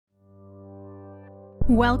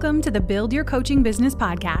Welcome to the Build Your Coaching Business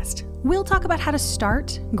podcast. We'll talk about how to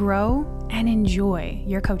start, grow, and enjoy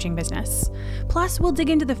your coaching business. Plus, we'll dig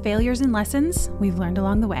into the failures and lessons we've learned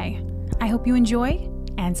along the way. I hope you enjoy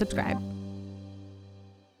and subscribe.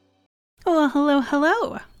 Well,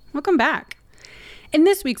 hello. Welcome back. In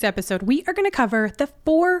this week's episode, we are going to cover the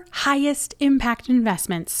 4 highest impact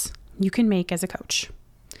investments you can make as a coach.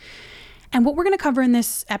 And what we're going to cover in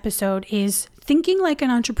this episode is thinking like an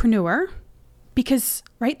entrepreneur. Because,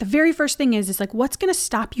 right, the very first thing is like, what's going to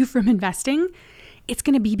stop you from investing? It's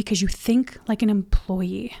going to be because you think like an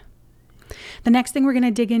employee. The next thing we're going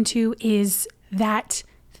to dig into is that,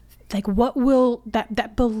 like, what will,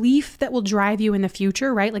 that belief that will drive you in the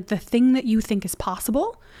future, right? Like the thing that you think is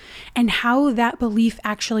possible and how that belief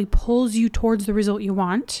actually pulls you towards the result you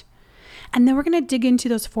want. And then we're going to dig into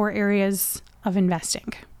those 4 areas of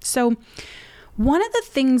investing. So one of the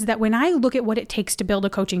things that when I look at what it takes to build a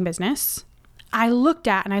coaching business, I looked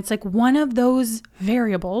at, and it's like one of those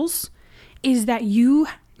variables is that you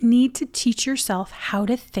need to teach yourself how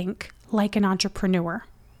to think like an entrepreneur.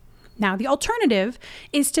 Now, the alternative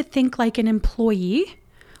is to think like an employee,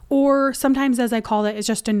 or sometimes, as I call it, is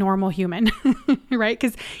just a normal human, right?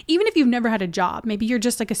 Because even if you've never had a job, maybe you're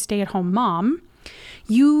just like a stay-at-home mom,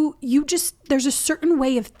 there's a certain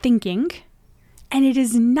way of thinking, and it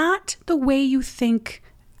is not the way you think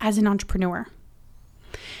as an entrepreneur.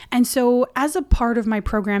 And so as a part of my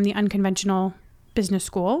program, the Unconventional Business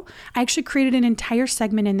School, I actually created an entire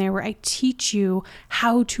segment in there where I teach you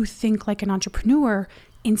how to think like an entrepreneur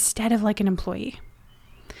instead of like an employee.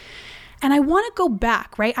 And I want to go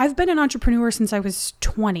back, right? I've been an entrepreneur since I was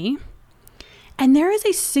 20. And there is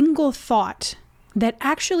a single thought that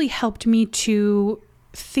actually helped me to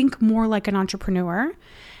think more like an entrepreneur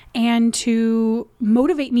and to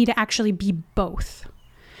motivate me to actually be both.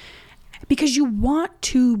 Because you want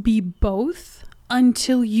to be both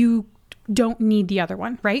until you don't need the other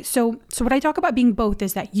one, right? So what I talk about being both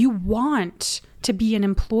is that you want to be an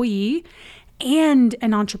employee and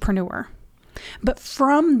an entrepreneur, but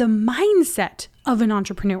from the mindset of an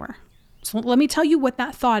entrepreneur. So let me tell you what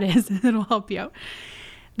that thought is. It'll help you.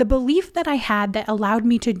 The belief that I had that allowed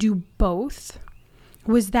me to do both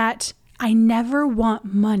was that I never want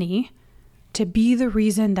money to be the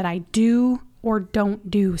reason that I do or don't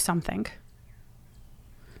do something.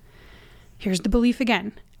 Here's the belief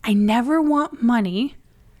again. I never want money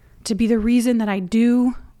to be the reason that I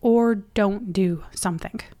do or don't do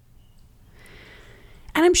something.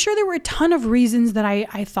 And I'm sure there were a ton of reasons that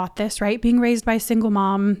I thought this, right? Being raised by a single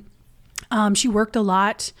mom, she worked a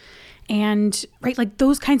lot, and right, like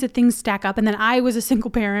those kinds of things stack up. And then I was a single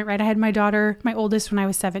parent, right? I had my daughter, my oldest, when I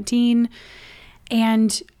was 17.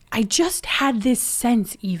 And I just had this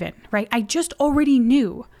sense even, right? I just already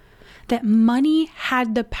knew that money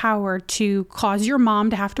had the power to cause your mom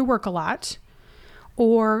to have to work a lot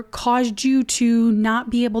or caused you to not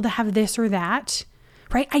be able to have this or that,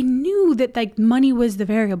 right? I knew that like money was the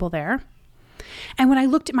variable there. And when I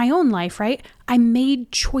looked at my own life, right, I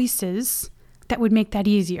made choices that would make that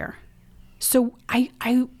easier. So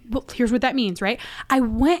well, here's what that means, right? I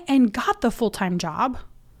went and got the full-time job,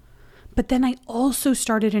 but then I also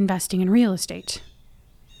started investing in real estate.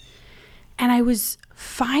 And I was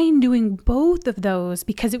fine doing both of those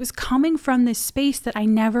because it was coming from this space that I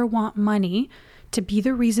never want money to be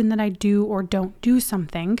the reason that I do or don't do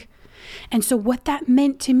something. And so what that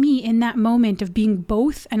meant to me in that moment of being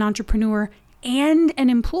both an entrepreneur and an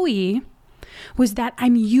employee was that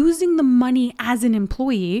I'm using the money as an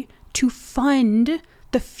employee to fund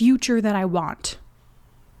the future that I want.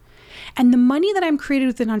 And the money that I'm created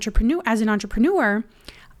with as an entrepreneur,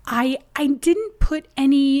 I didn't put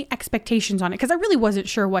any expectations on it because I really wasn't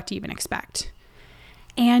sure what to even expect.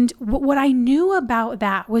 And what I knew about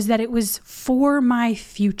that was that it was for my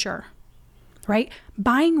future, right?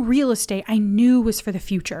 Buying real estate, I knew was for the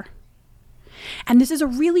future. And this is a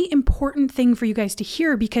really important thing for you guys to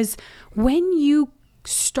hear because when you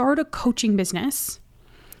start a coaching business,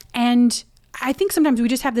 and I think sometimes we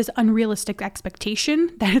just have this unrealistic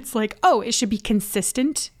expectation that it's like, oh, it should be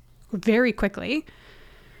consistent very quickly.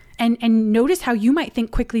 And notice how you might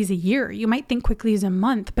think quickly as a year, you might think quickly as a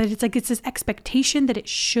month, but it's like it's this expectation that it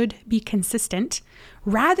should be consistent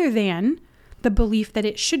rather than the belief that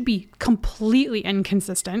it should be completely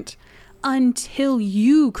inconsistent until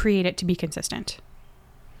you create it to be consistent.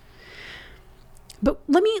 But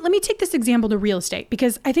let me take this example to real estate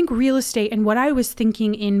because I think real estate and what I was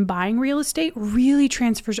thinking in buying real estate really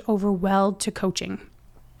transfers over well to coaching.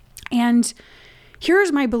 And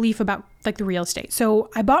here's my belief about like the real estate.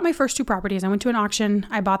 So I bought my first 2 properties. I went to an auction.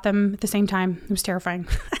 I bought them at the same time. It was terrifying.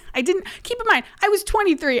 Keep in mind, I was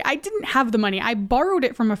 23. I didn't have the money. I borrowed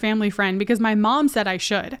it from a family friend because my mom said I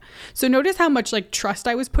should. So notice how much like trust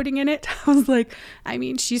I was putting in it. I was like, I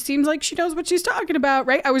mean, she seems like she knows what she's talking about,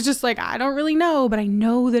 right? I was just like, I don't really know, but I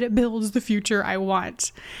know that it builds the future I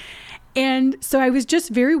want. And so I was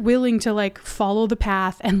just very willing to like follow the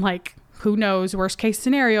path and like, who knows, worst case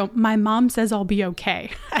scenario, my mom says I'll be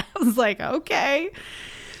okay. I was like, okay.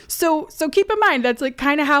 So keep in mind, that's like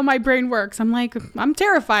kind of how my brain works. I'm like, I'm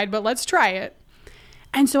terrified, but let's try it.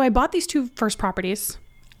 And so I bought these 2 first properties.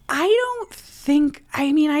 I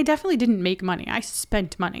definitely didn't make money. I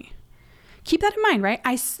spent money. Keep that in mind, right?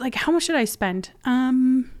 How much did I spend? I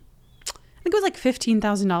think it was like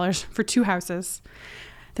 $15,000 for 2 houses.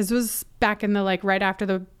 This was back in the like right after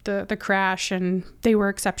the crash, and they were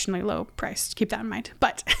exceptionally low priced. Keep that in mind.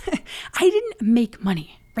 But I didn't make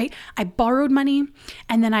money, right? I borrowed money,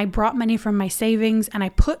 and then I brought money from my savings and I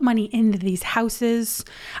put money into these houses.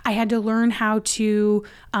 I had to learn how to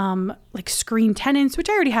like screen tenants, which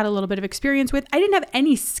I already had a little bit of experience with. I didn't have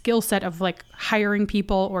any skill set of like hiring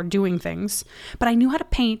people or doing things, but I knew how to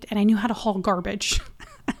paint and I knew how to haul garbage.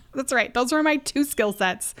 That's right. Those were my 2 skill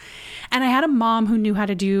sets. And I had a mom who knew how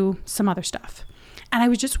to do some other stuff. And I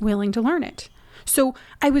was just willing to learn it. So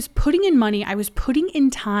I was putting in money, I was putting in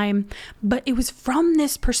time, but it was from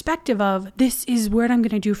this perspective of this is what I'm going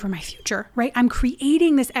to do for my future, right? I'm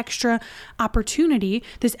creating this extra opportunity,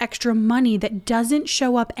 this extra money that doesn't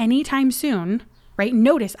show up anytime soon, right?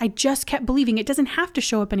 Notice I just kept believing it doesn't have to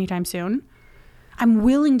show up anytime soon. I'm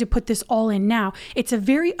willing to put this all in now. It's a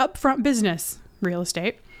very upfront business, real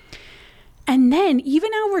estate. And then even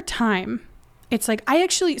over time, it's like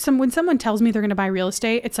when someone tells me they're going to buy real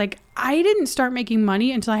estate, it's like I didn't start making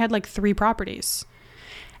money until I had like 3 properties.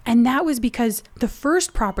 And that was because the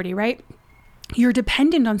first property, right? You're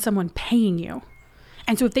dependent on someone paying you.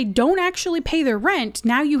 And so if they don't actually pay their rent,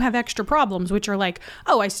 now you have extra problems, which are like,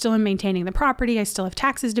 oh, I still am maintaining the property. I still have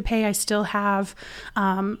taxes to pay. I still have,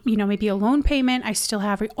 maybe a loan payment. I still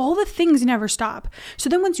have all the things never stop. So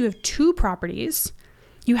then once you have 2 properties,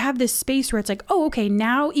 you have this space where it's like, oh, okay,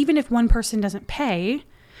 now even if one person doesn't pay,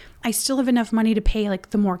 I still have enough money to pay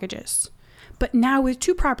like the mortgages. But now with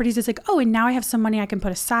 2 properties, it's like, oh, and now I have some money I can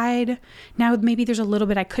put aside. Now maybe there's a little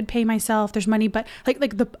bit I could pay myself. There's money, but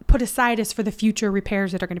like the put aside is for the future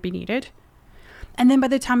repairs that are going to be needed. And then by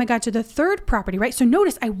the time I got to the 3rd property, right? So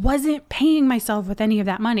notice I wasn't paying myself with any of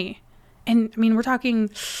that money. And I mean, we're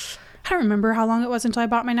talking, I don't remember how long it was until I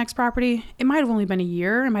bought my next property. It might have only been a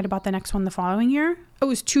year. I might have bought the next one the following year. It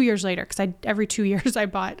was 2 years later because every 2 years I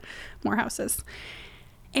bought more houses.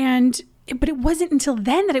 But it wasn't until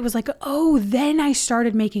then that it was like, oh, then I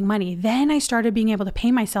started making money. Then I started being able to pay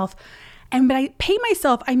myself. And by pay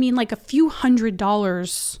myself, I mean like a few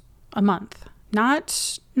 $100s a month,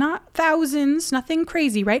 not thousands, nothing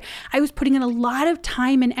crazy, right? I was putting in a lot of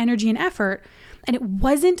time and energy and effort, and it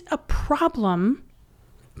wasn't a problem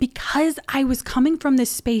because I was coming from this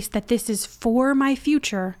space that this is for my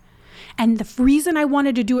future. And the reason I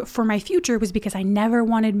wanted to do it for my future was because I never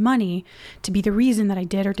wanted money to be the reason that I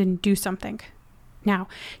did or didn't do something. Now,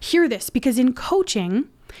 hear this, because in coaching,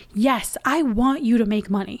 yes, I want you to make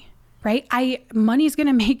money, right? Money's going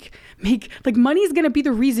to money's going to be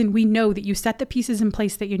the reason we know that you set the pieces in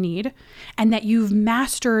place that you need and that you've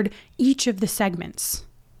mastered each of the segments.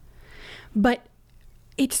 But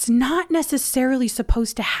it's not necessarily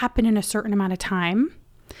supposed to happen in a certain amount of time.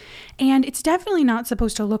 And it's definitely not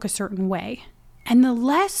supposed to look a certain way. And the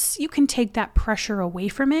less you can take that pressure away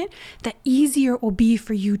from it, the easier it will be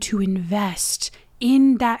for you to invest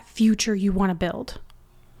in that future you want to build.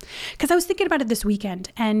 Because I was thinking about it this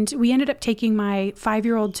weekend, and we ended up taking my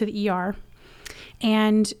 5-year-old to the ER.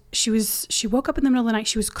 And she woke up in the middle of the night.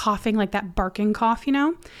 She was coughing, like that barking cough,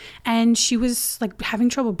 and she was like having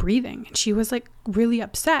trouble breathing. And she was like really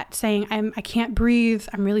upset, saying, I can't breathe.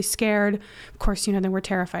 I'm really scared. Of course, then we're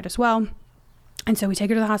terrified as well. And so we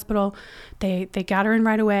take her to the hospital. They got her in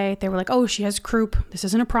right away. They were like, oh, she has croup. This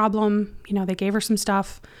isn't a problem. They gave her some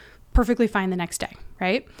stuff. Perfectly fine the next day,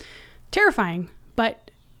 right? Terrifying.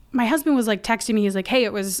 But my husband was like texting me. He's like, hey,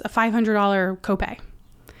 it was a $500 copay.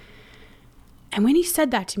 And when he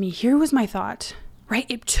said that to me, here was my thought, right?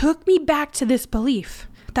 It took me back to this belief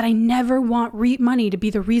that I never want money to be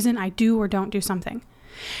the reason I do or don't do something.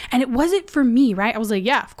 And it wasn't for me, right? I was like,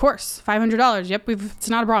 yeah, of course, $500. Yep, it's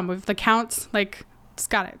not a problem. We've the counts, it's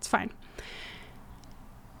got it. It's fine.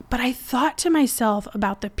 But I thought to myself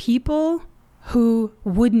about the people who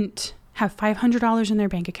wouldn't have $500 in their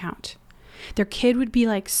bank account Their kid would be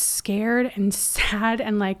like scared and sad,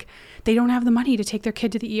 and like they don't have the money to take their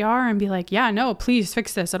kid to the ER and be like, yeah, no, please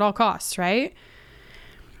fix this at all costs, right?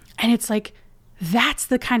 And it's like, that's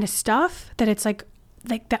the kind of stuff that it's like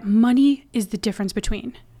that money is the difference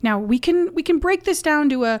between. Now we can break this down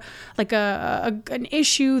to an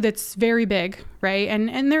issue that's very big, right?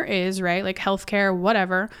 And there is, right? Like healthcare,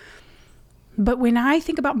 whatever. But when I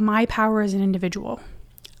think about my power as an individual,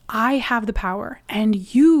 I have the power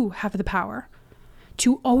and you have the power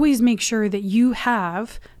to always make sure that you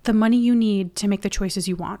have the money you need to make the choices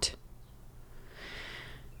you want.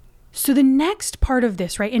 So the next part of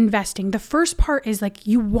this, right, investing, the first part is like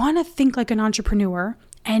you want to think like an entrepreneur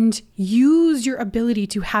and use your ability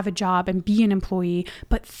to have a job and be an employee,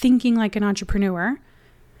 but thinking like an entrepreneur.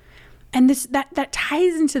 And that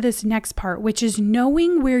ties into this next part, which is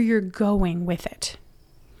knowing where you're going with it.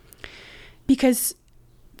 Because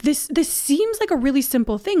this seems like a really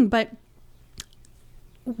simple thing, but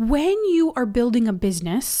when you are building a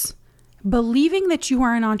business, believing that you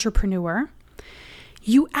are an entrepreneur,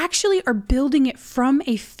 you actually are building it from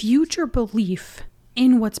a future belief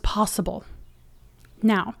in what's possible.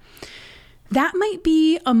 Now, that might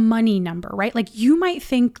be a money number, right? Like you might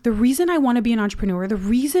think the reason I want to be an entrepreneur, the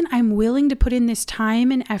reason I'm willing to put in this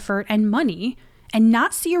time and effort and money and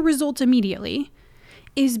not see a result immediately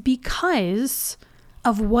is because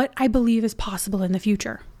of what I believe is possible in the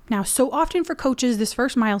future. Now, so often for coaches, this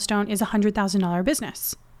first milestone is a $100,000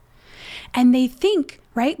 business. And they think,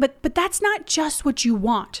 right? But that's not just what you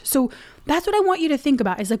want. So that's what I want you to think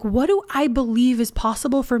about is like, what do I believe is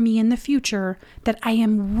possible for me in the future that I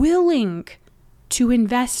am willing to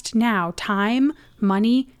invest now, time,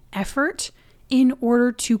 money, effort in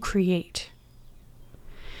order to create?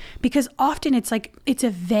 Because often it's like, it's a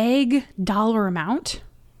vague dollar amount.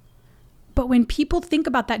 But when people think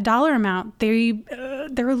about that dollar amount, they're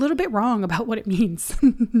a little bit wrong about what it means.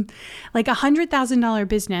 Like a $100,000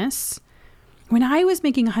 business, when I was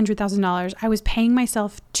making $100,000, I was paying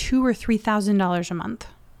myself $2,000 or $3,000 a month.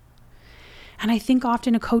 And I think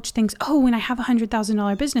often a coach thinks, oh, when I have a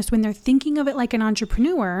 $100,000 business, when they're thinking of it like an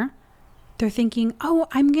entrepreneur, they're thinking, oh,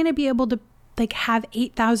 I'm going to be able to like have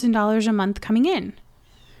 $8,000 a month coming in.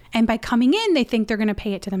 And by coming in, they think they're going to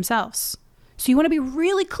pay it to themselves. So you want to be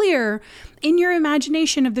really clear in your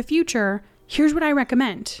imagination of the future. Here's what I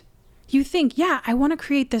recommend. You think, yeah, I want to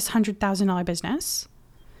create this $100,000 business.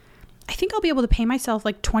 I think I'll be able to pay myself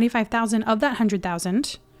like $25,000 of that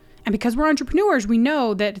 $100,000. And because we're entrepreneurs, we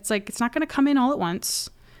know that it's not going to come in all at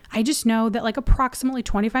once. I just know that like approximately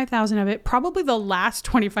 $25,000 of it, probably the last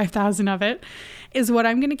 $25,000 of it, is what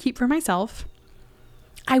I'm going to keep for myself.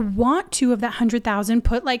 I want to, of that $100,000,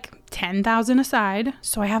 put like $10,000 aside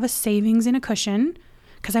so I have a savings and a cushion,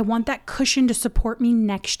 because I want that cushion to support me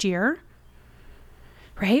next year,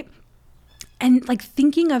 right? And like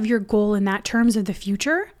thinking of your goal in that terms of the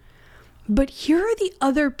future. But here are the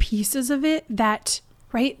other pieces of it that,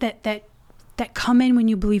 right, that come in when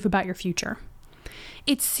you believe about your future.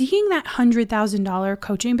 It's seeing that $100,000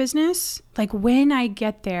 coaching business, like when I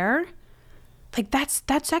get there, like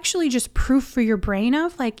that's actually just proof for your brain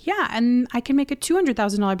of like, yeah, and I can make a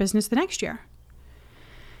 $200,000 business the next year.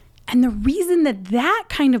 And the reason that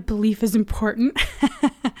kind of belief is important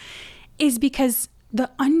is because the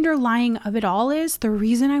underlying of it all is the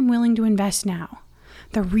reason I'm willing to invest now.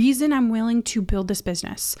 The reason I'm willing to build this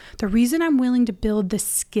business, the reason I'm willing to build the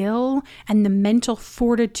skill and the mental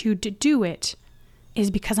fortitude to do it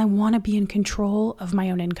is because I want to be in control of my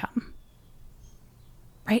own income.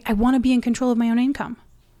 Right? I want to be in control of my own income.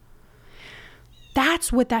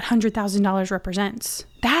 That's what that $100,000 represents.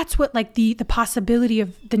 That's what like the possibility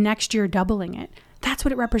of the next year doubling it. That's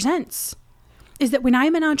what it represents. Is that when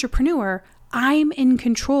I'm an entrepreneur, I'm in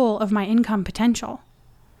control of my income potential.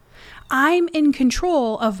 I'm in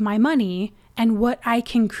control of my money and what I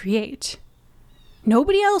can create.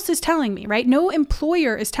 Nobody else is telling me, right? No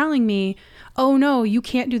employer is telling me, oh no, you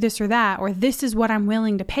can't do this or that, or this is what I'm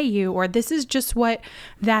willing to pay you, or this is just what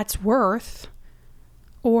that's worth,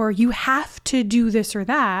 or you have to do this or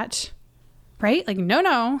that, right? Like,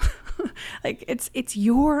 no, like it's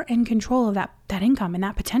you're in control of that income and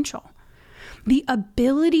that potential. The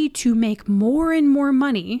ability to make more and more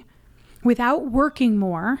money without working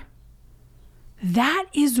more, that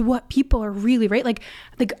is what people are really, right? Like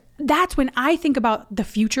that's when I think about the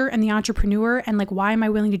future and the entrepreneur and like, why am I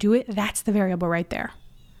willing to do it? That's the variable right there.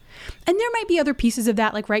 And there might be other pieces of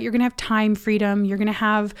that, like, right, you're going to have time freedom, you're going to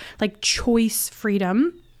have like choice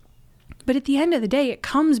freedom. But at the end of the day, it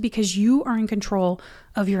comes because you are in control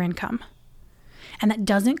of your income. And that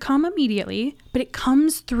doesn't come immediately, but it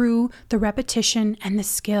comes through the repetition and the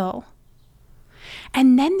skill.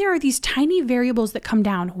 And then there are these tiny variables that come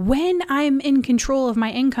down. When I'm in control of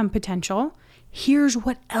my income potential, here's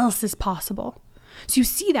what else is possible. So you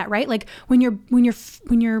see that, right? Like when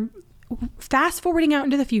you're fast forwarding out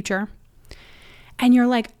into the future and you're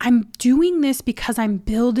like, I'm doing this because I'm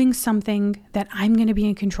building something that I'm going to be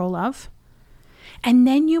in control of. And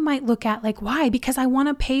then you might look at like, why? Because I want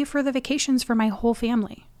to pay for the vacations for my whole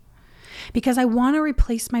family. Because I want to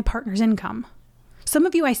replace my partner's income. Some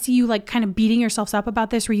of you, I see you like kind of beating yourselves up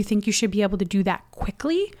about this where you think you should be able to do that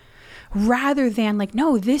quickly rather than like,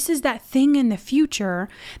 no, this is that thing in the future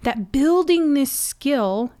that building this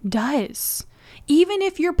skill does. Even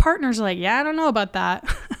if your partner's like, yeah, I don't know about that.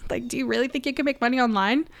 Like, do you really think you can make money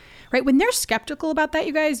online? Right? When they're skeptical about that,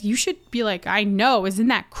 you guys, you should be like, I know, isn't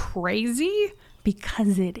that crazy?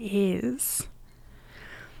 Because it is.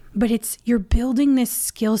 But you're building this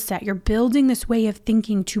skill set. You're building this way of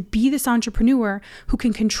thinking to be this entrepreneur who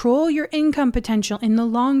can control your income potential in the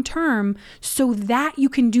long term so that you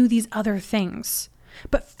can do these other things.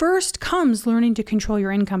 But first comes learning to control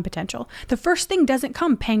your income potential. The first thing doesn't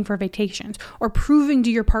come paying for vacations or proving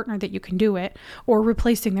to your partner that you can do it or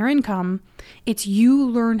replacing their income. It's you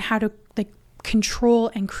learn how to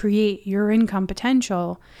control and create your income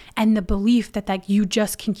potential and the belief that you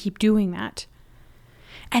just can keep doing that.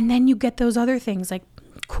 And then you get those other things like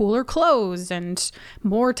cooler clothes and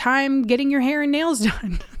more time getting your hair and nails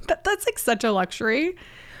done. That's like such a luxury.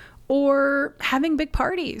 Or having big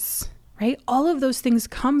parties, right? All of those things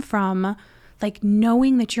come from like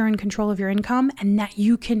knowing that you're in control of your income and that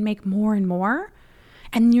you can make more and more.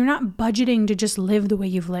 And you're not budgeting to just live the way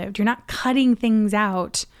you've lived. You're not cutting things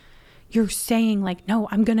out. You're saying like, no,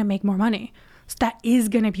 I'm going to make more money. So that is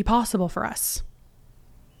going to be possible for us.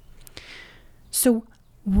 So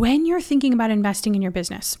when you're thinking about investing in your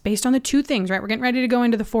business, based on the two things, right? We're getting ready to go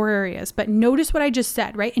into the 4 areas, but notice what I just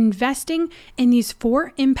said, right? Investing in these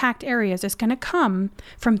 4 impact areas is going to come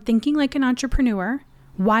from thinking like an entrepreneur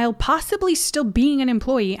while possibly still being an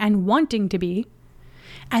employee and wanting to be.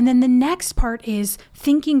 And then the next part is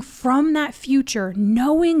thinking from that future,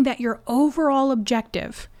 knowing that your overall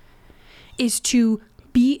objective is to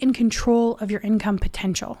be in control of your income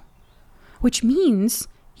potential, which means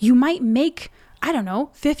you might make, I don't know,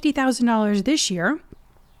 $50,000 this year,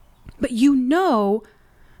 but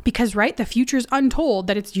because right, the future's untold,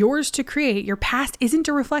 that it's yours to create. Your past isn't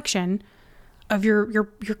a reflection of your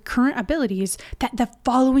current abilities, that the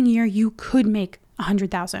following year you could make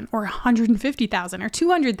 100,000 or 150,000 or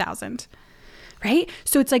 200,000. Right?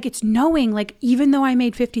 So it's knowing like, even though I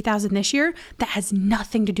made 50,000 this year, that has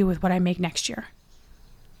nothing to do with what I make next year.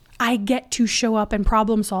 I get to show up and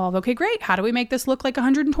problem solve. Okay, great. How do we make this look like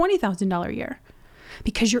 $120,000 a year?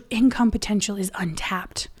 Because your income potential is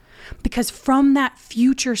untapped. Because from that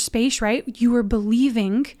future space, right, you are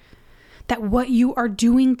believing that what you are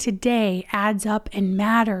doing today adds up and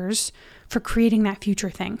matters for creating that future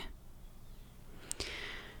thing.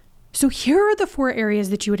 So here are the 4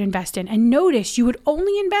 areas that you would invest in. And notice you would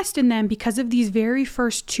only invest in them because of these very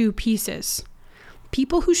first 2 pieces.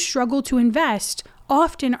 People who struggle to invest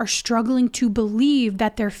often are struggling to believe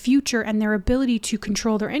that their future and their ability to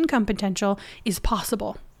control their income potential is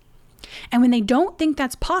possible. And when they don't think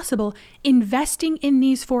that's possible, investing in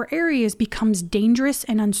these 4 areas becomes dangerous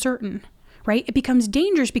and uncertain, right? It becomes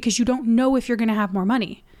dangerous because you don't know if you're going to have more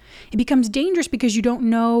money. It becomes dangerous because you don't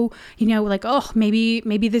know, like, oh,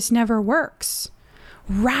 maybe this never works.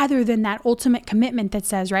 Rather than that ultimate commitment that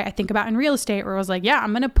says, right, I think about in real estate where I was like, yeah,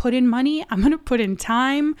 I'm going to put in money, I'm going to put in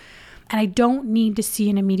time, and I don't need to see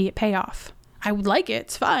an immediate payoff. I would like it,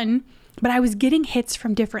 it's fun, but I was getting hits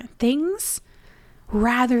from different things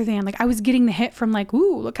rather than like, I was getting the hit from like,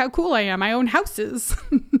 ooh, look how cool I am. I own houses,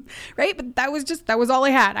 right? But that was all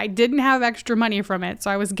I had. I didn't have extra money from it.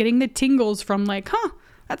 So I was getting the tingles from like,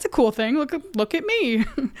 that's a cool thing. Look at me.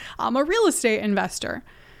 I'm a real estate investor.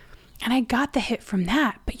 And I got the hit from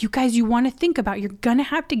that. But you guys, you want to think about, you're going to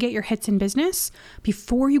have to get your hits in business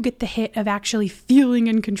before you get the hit of actually feeling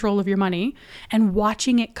in control of your money and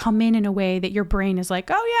watching it come in a way that your brain is like,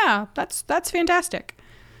 oh yeah, that's fantastic.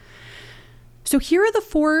 So here are the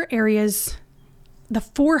 4 areas, the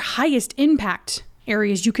 4 highest impact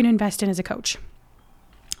areas you can invest in as a coach.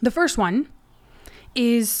 The first one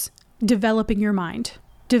is developing your mind.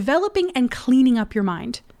 Developing and cleaning up your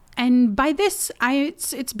mind. And by this,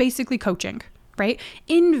 it's basically coaching, right?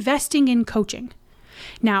 Investing in coaching.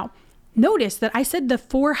 Now, notice that I said the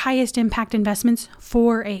 4 highest impact investments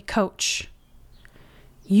for a coach.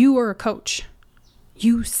 You are a coach.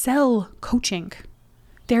 You sell coaching.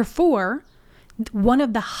 Therefore, one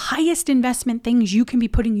of the highest investment things you can be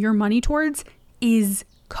putting your money towards is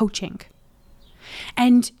coaching.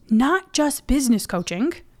 And not just business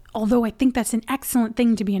coaching, although I think that's an excellent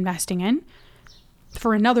thing to be investing in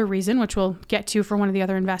for another reason, which we'll get to for one of the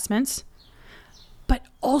other investments, but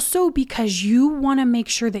also because you want to make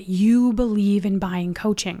sure that you believe in buying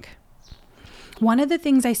coaching. One of the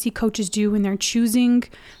things I see coaches do when they're choosing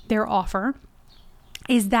their offer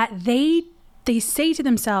is that they say to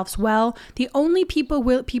themselves, well,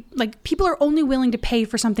 people are only willing to pay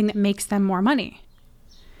for something that makes them more money.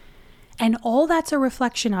 And all that's a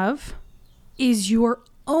reflection of is your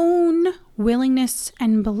own willingness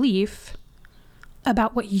and belief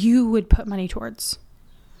about what you would put money towards.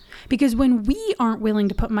 Because when we aren't willing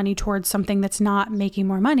to put money towards something that's not making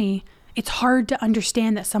more money, it's hard to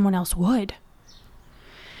understand that someone else would.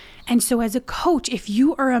 And so as a coach, if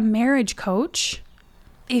you are a marriage coach,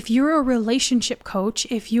 if you're a relationship coach,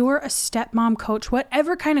 if you're a stepmom coach,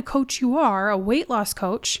 whatever kind of coach you are, a weight loss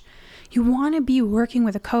coach, you want to be working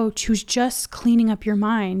with a coach who's just cleaning up your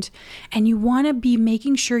mind, and you want to be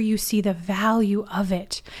making sure you see the value of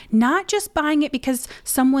it. Not just buying it because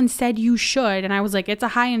someone said you should, and I was like, it's a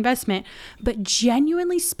high investment, but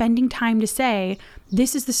genuinely spending time to say,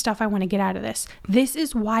 this is the stuff I want to get out of this. This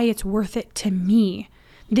is why it's worth it to me.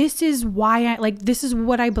 This is why this is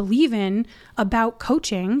what I believe in about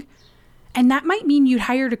coaching. And that might mean you'd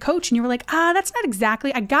hired a coach and you were like, that's not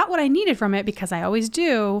exactly, I got what I needed from it because I always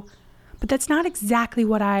do. But that's not exactly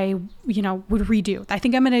what I, would redo. I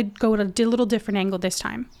think I'm going to go at a little different angle this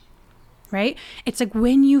time, right? It's like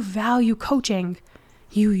when you value coaching,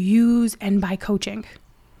 you use and buy coaching.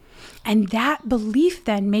 And that belief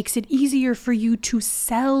then makes it easier for you to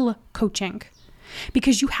sell coaching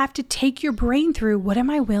because you have to take your brain through, what am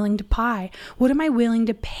I willing to buy? What am I willing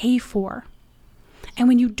to pay for? And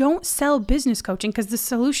when you don't sell business coaching, because the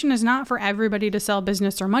solution is not for everybody to sell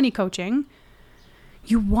business or money coaching,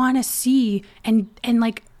 you want to see and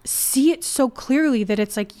see it so clearly that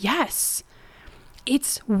it's like, yes,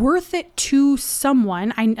 it's worth it to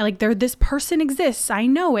someone. This person exists. I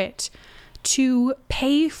know it, to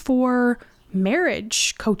pay for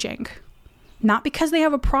marriage coaching, not because they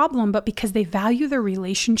have a problem, but because they value their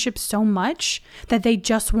relationship so much that they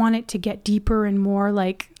just want it to get deeper and more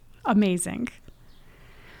amazing.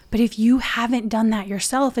 But if you haven't done that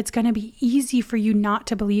yourself, it's going to be easy for you not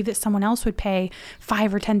to believe that someone else would pay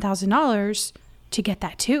 $5,000 or $10,000 to get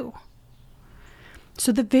that too.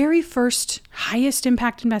 So the very first highest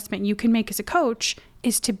impact investment you can make as a coach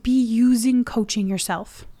is to be using coaching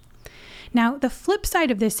yourself. Now, the flip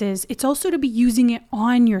side of this is it's also to be using it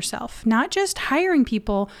on yourself, not just hiring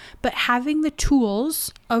people, but having the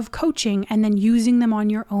tools of coaching and then using them on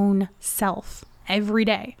your own self every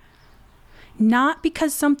day. Not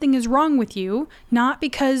because something is wrong with you, not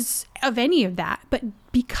because of any of that, but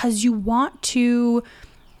because you want to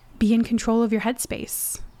be in control of your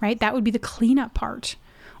headspace, right? That would be the cleanup part.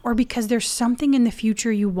 Or because there's something in the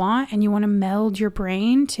future you want and you want to meld your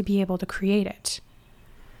brain to be able to create it.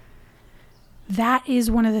 That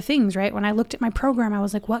is one of the things, right? When I looked at my program, I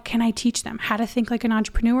was like, what can I teach them? How to think like an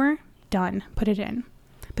entrepreneur? Done. Put it in.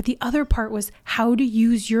 But the other part was how to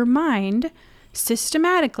use your mind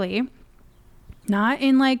systematically, not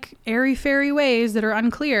in airy-fairy ways that are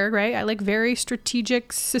unclear, right? I like very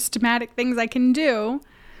strategic, systematic things I can do,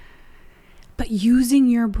 but using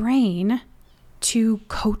your brain to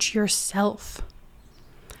coach yourself.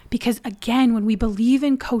 Because again, when we believe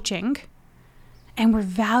in coaching and we're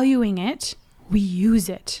valuing it, we use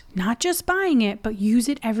it, not just buying it, but use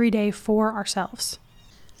it every day for ourselves.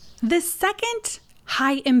 The second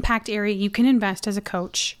high impact area you can invest as a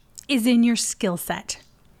coach is in your skill set.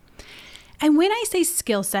 And when I say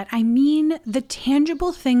skill set, I mean the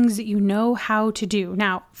tangible things that you know how to do.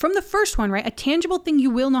 Now, from the first one, right, a tangible thing you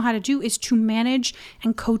will know how to do is to manage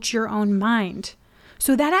and coach your own mind.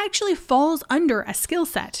 So that actually falls under a skill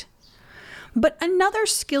set. But another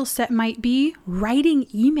skill set might be writing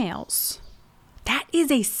emails. That is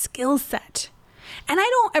a skill set. And I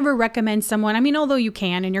don't ever recommend someone, although you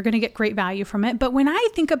can and you're going to get great value from it. But when I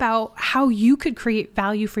think about how you could create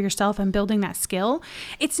value for yourself and building that skill,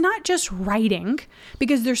 it's not just writing,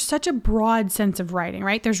 because there's such a broad sense of writing,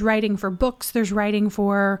 right? There's writing for books, there's writing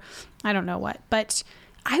for, I don't know what. But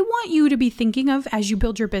I want you to be thinking of, as you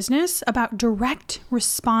build your business, about direct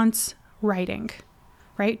response writing,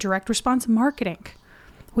 right? Direct response marketing,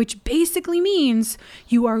 which basically means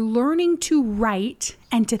you are learning to write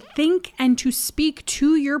and to think and to speak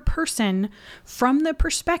to your person from the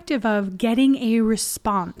perspective of getting a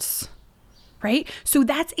response, right? So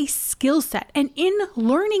that's a skill set. And in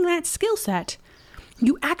learning that skill set,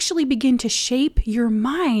 you actually begin to shape your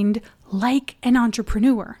mind like an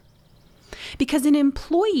entrepreneur. Because an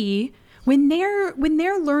employee, when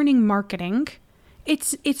they're learning marketing,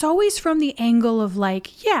 it's always from the angle of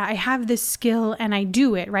like, yeah, I have this skill and I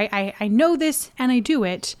do it, right? I know this and I do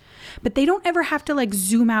it, but they don't ever have to like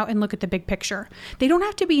zoom out and look at the big picture. They don't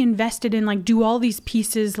have to be invested in like, do all these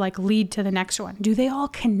pieces like lead to the next one? Do they all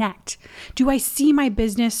connect? Do I see my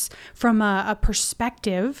business from a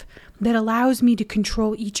perspective that allows me to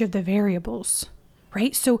control each of the variables,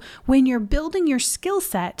 right? So when you're building your skill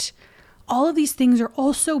set, all of these things are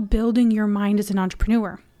also building your mind as an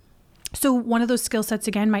entrepreneur. So one of those skill sets,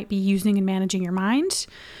 again, might be using and managing your mind,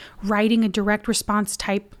 writing a direct response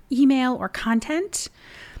type email or content.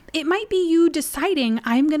 It might be you deciding,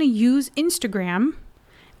 I'm going to use Instagram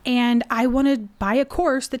and I want to buy a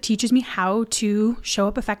course that teaches me how to show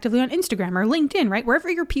up effectively on Instagram or LinkedIn, right?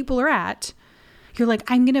 Wherever your people are at, you're like,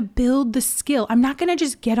 I'm going to build the skill. I'm not going to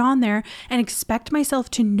just get on there and expect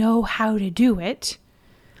myself to know how to do it.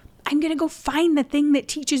 I'm going to go find the thing that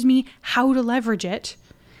teaches me how to leverage it.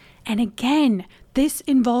 And again, this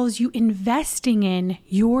involves you investing in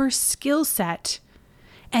your skill set.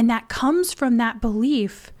 And that comes from that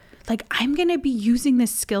belief, like, I'm going to be using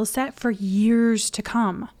this skill set for years to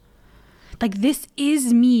come. Like, this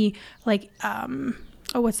is me, like,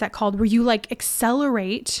 what's that called? Where you like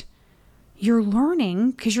accelerate your learning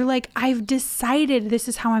because you're like, I've decided this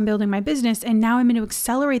is how I'm building my business. And now I'm going to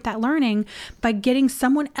accelerate that learning by getting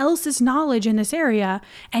someone else's knowledge in this area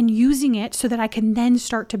and using it so that I can then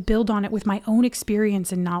start to build on it with my own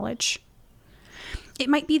experience and knowledge. It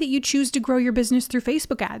might be that you choose to grow your business through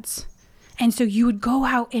Facebook ads. And so you would go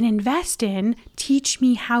out and invest in, teach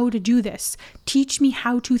me how to do this. Teach me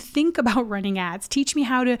how to think about running ads. Teach me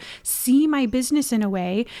how to see my business in a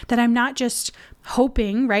way that I'm not just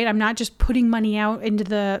hoping, right? I'm not just putting money out into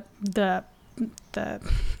the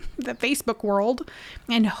Facebook world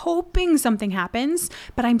and hoping something happens,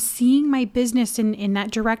 but I'm seeing my business in that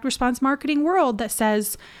direct response marketing world that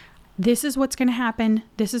says, this is what's going to happen.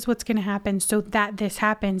 This is what's going to happen so that this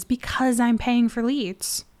happens because I'm paying for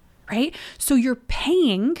leads. Right? So you're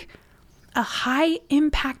paying, a high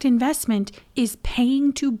impact investment is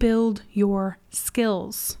paying to build your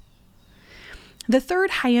skills. The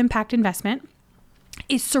third high impact investment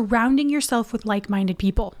is surrounding yourself with like-minded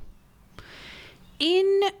people.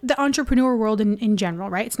 In the entrepreneur world in general,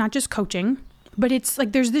 right? It's not just coaching, but it's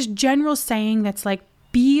like there's this general saying that's like,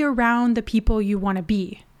 be around the people you want to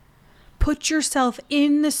be. Put yourself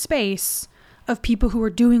in the space of people who are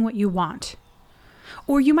doing what you want.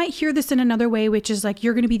 Or you might hear this in another way, which is like,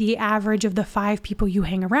 you're going to be the average of the 5 people you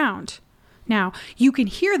hang around. Now, you can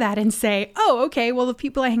hear that and say, oh, okay, well, the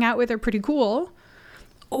people I hang out with are pretty cool.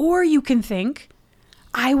 Or you can think,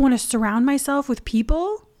 I want to surround myself with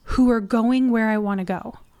people who are going where I want to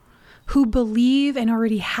go, who believe and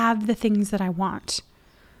already have the things that I want,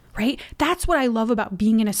 right? That's what I love about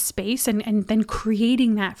being in a space and then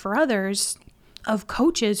creating that for others of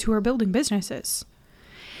coaches who are building businesses.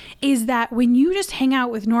 Is that when you just hang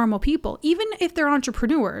out with normal people, even if they're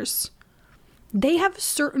entrepreneurs, they have a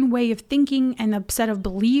certain way of thinking and a set of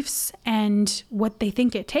beliefs and what they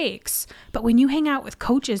think it takes. But when you hang out with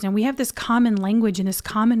coaches and we have this common language and this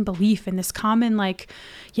common belief and this common like,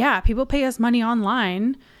 yeah, people pay us money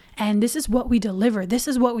online and this is what we deliver. This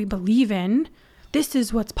is what we believe in. This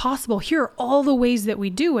is what's possible. Here are all the ways that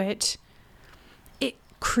we do it. It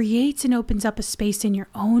creates and opens up a space in your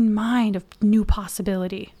own mind of new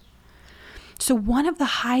possibility. So one of the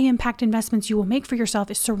high impact investments you will make for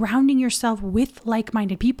yourself is surrounding yourself with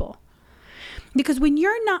like-minded people. Because when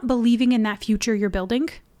you're not believing in that future you're building,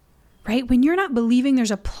 right? When you're not believing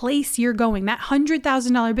there's a place you're going, that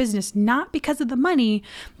 $100,000 business, not because of the money,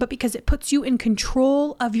 but because it puts you in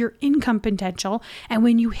control of your income potential. And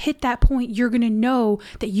when you hit that point, you're going to know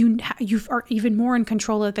that you are even more in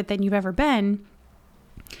control of it than you've ever been.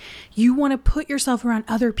 You want to put yourself around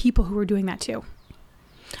other people who are doing that too.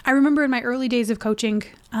 I remember in my early days of coaching,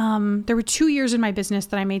 there were 2 years in my business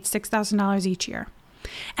that I made $6,000 each year.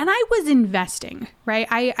 And I was investing, right?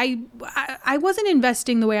 I wasn't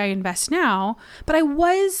investing the way I invest now, but I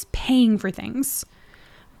was paying for things.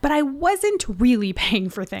 But I wasn't really paying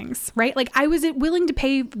for things, right? Like I was willing to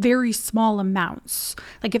pay very small amounts.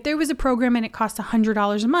 Like if there was a program and it cost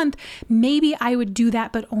 $100 a month, maybe I would do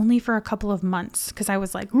that, but only for a couple of months because I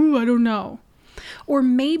was like, ooh, I don't know. Or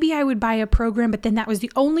maybe I would buy a program, but then that was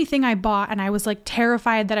the only thing I bought. And I was like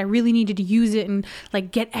terrified that I really needed to use it and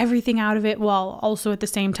like get everything out of it. While also at the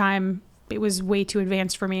same time, it was way too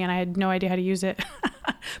advanced for me and I had no idea how to use it.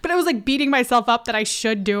 But I was like beating myself up that I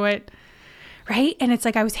should do it. right? And it's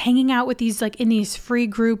like I was hanging out with these, like in these free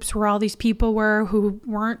groups where all these people were who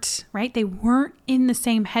weren't, right? They weren't in the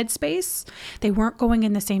same headspace. They weren't going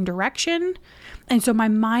in the same direction. And so my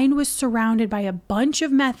mind was surrounded by a bunch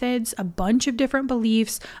of methods, a bunch of different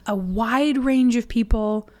beliefs, a wide range of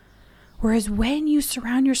people. Whereas when you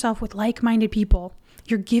surround yourself with like-minded people,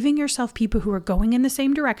 you're giving yourself people who are going in the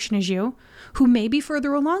same direction as you, who may be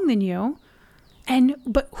further along than you,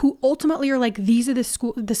 but who ultimately are like, these are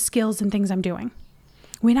the skills and things I'm doing.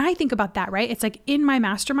 When I think about that, right? It's like in my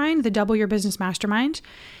mastermind, the Double Your Business Mastermind,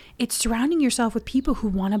 it's surrounding yourself with people who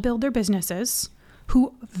want to build their businesses,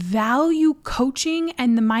 who value coaching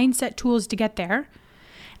and the mindset tools to get there.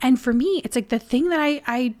 And for me, it's like the thing that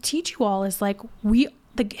I teach you all is like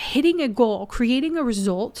hitting a goal, creating a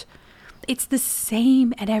result. It's the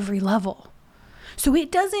same at every level. So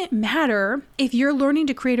it doesn't matter if you're learning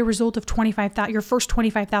to create a result of your first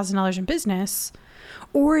 $25,000 in business,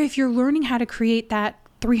 or if you're learning how to create that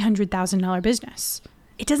 $300,000 business.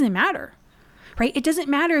 It doesn't matter, right? It doesn't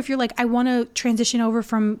matter if you're like, I want to transition over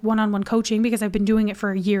from one-on-one coaching because I've been doing it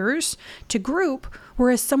for years to group,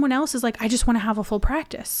 whereas someone else is like, I just want to have a full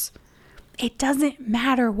practice. It doesn't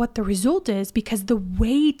matter what the result is because the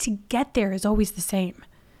way to get there is always the same.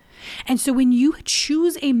 And so when you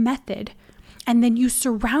choose a method and then you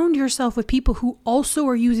surround yourself with people who also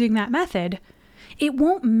are using that method, it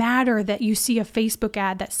won't matter that you see a Facebook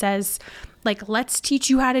ad that says, like, let's teach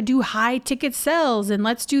you how to do high ticket sales and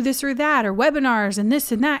let's do this or that, or webinars and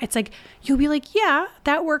this and that. It's like, you'll be like, yeah,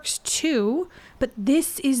 that works too, but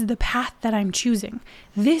this is the path that I'm choosing.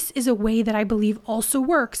 This is a way that I believe also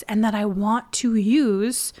works and that I want to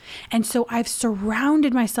use. And so I've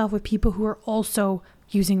surrounded myself with people who are also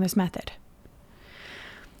using this method.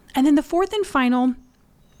 And then the fourth and final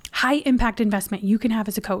high impact investment you can have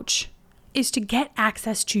as a coach is to get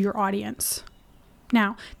access to your audience.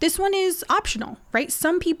 Now, this one is optional, right?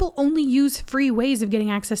 Some people only use free ways of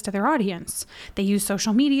getting access to their audience. They use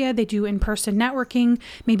social media, they do in-person networking,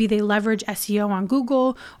 maybe they leverage SEO on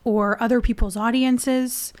Google or other people's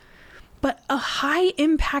audiences. But a high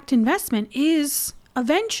impact investment is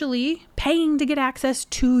eventually paying to get access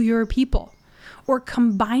to your people or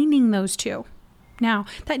combining those two. Now,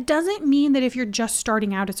 that doesn't mean that if you're just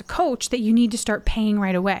starting out as a coach that you need to start paying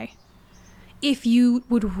right away. If you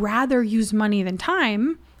would rather use money than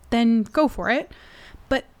time, then go for it.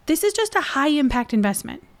 But this is just a high impact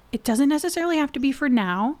investment. It doesn't necessarily have to be for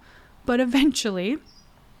now, but eventually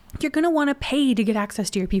you're going to want to pay to get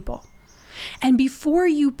access to your people. And before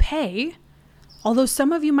you pay, although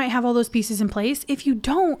some of you might have all those pieces in place, if you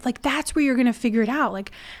don't, like that's where you're going to figure it out.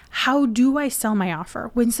 Like, how do I sell my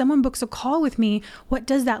offer? When someone books a call with me, what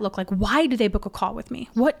does that look like? Why do they book a call with me?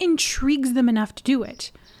 What intrigues them enough to do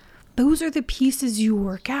it? Those are the pieces you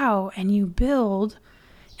work out and you build,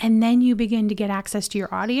 and then you begin to get access to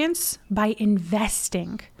your audience by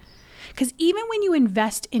investing. Because even when you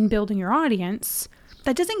invest in building your audience,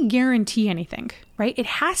 that doesn't guarantee anything, right? It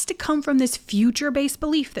has to come from this future-based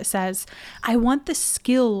belief that says, I want the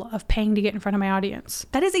skill of paying to get in front of my audience.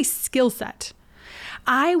 That is a skill set.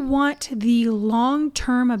 I want the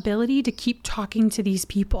long-term ability to keep talking to these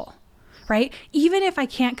people, right? Even if I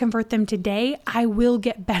can't convert them today, I will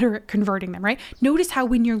get better at converting them, right? Notice how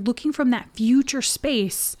when you're looking from that future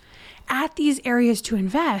space at these areas to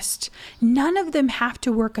invest, none of them have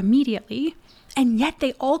to work immediately, and yet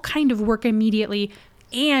they all kind of work immediately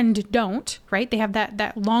and don't, right? They have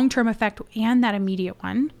that long-term effect and that immediate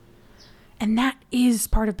one. And that is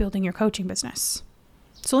part of building your coaching business.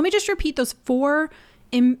 So let me just repeat those 4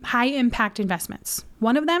 high impact investments.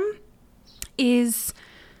 One of them is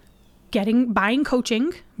buying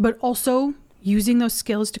coaching, but also using those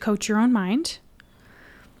skills to coach your own mind.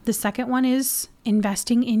 The second one is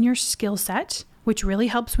investing in your skill set, which really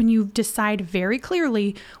helps when you decide very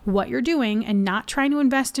clearly what you're doing and not trying to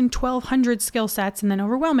invest in 1,200 skill sets and then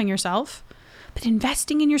overwhelming yourself, but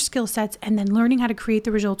investing in your skill sets and then learning how to create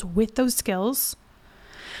the results with those skills.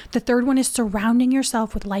 The third one is surrounding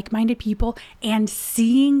yourself with like-minded people and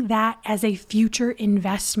seeing that as a future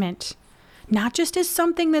investment. Not just as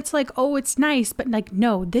something that's like, oh, it's nice, but like,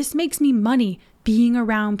 no, this makes me money being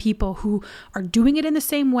around people who are doing it in the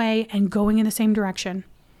same way and going in the same direction.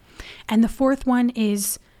 And the fourth one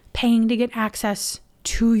is paying to get access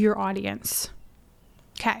to your audience.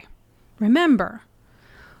 Okay, remember,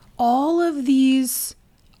 all of these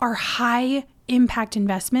are high impact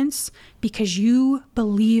investments because you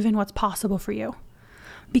believe in what's possible for you.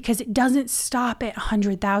 Because it doesn't stop at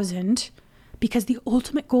 100,000, because the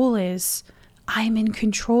ultimate goal is I'm in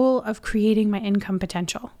control of creating my income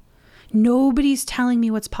potential. Nobody's telling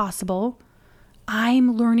me what's possible.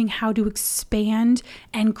 I'm learning how to expand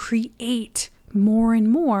and create more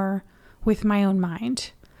and more with my own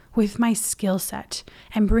mind, with my skill set,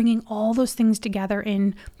 and bringing all those things together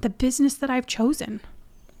in the business that I've chosen.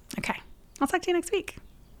 Okay, I'll talk to you next week.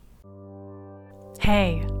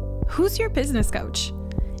 Hey, who's your business coach?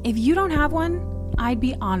 If you don't have one, I'd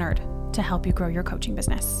be honored to help you grow your coaching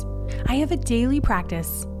business. I have a daily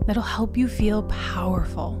practice that'll help you feel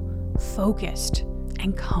powerful, focused,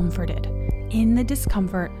 and comforted in the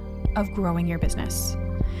discomfort of growing your business.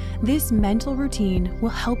 This mental routine will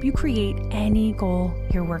help you create any goal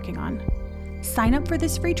you're working on. Sign up for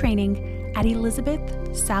this free training at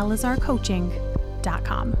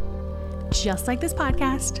ElizabethSalazarCoaching.com. Just like this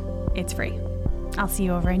podcast, it's free. I'll see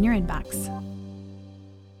you over in your inbox.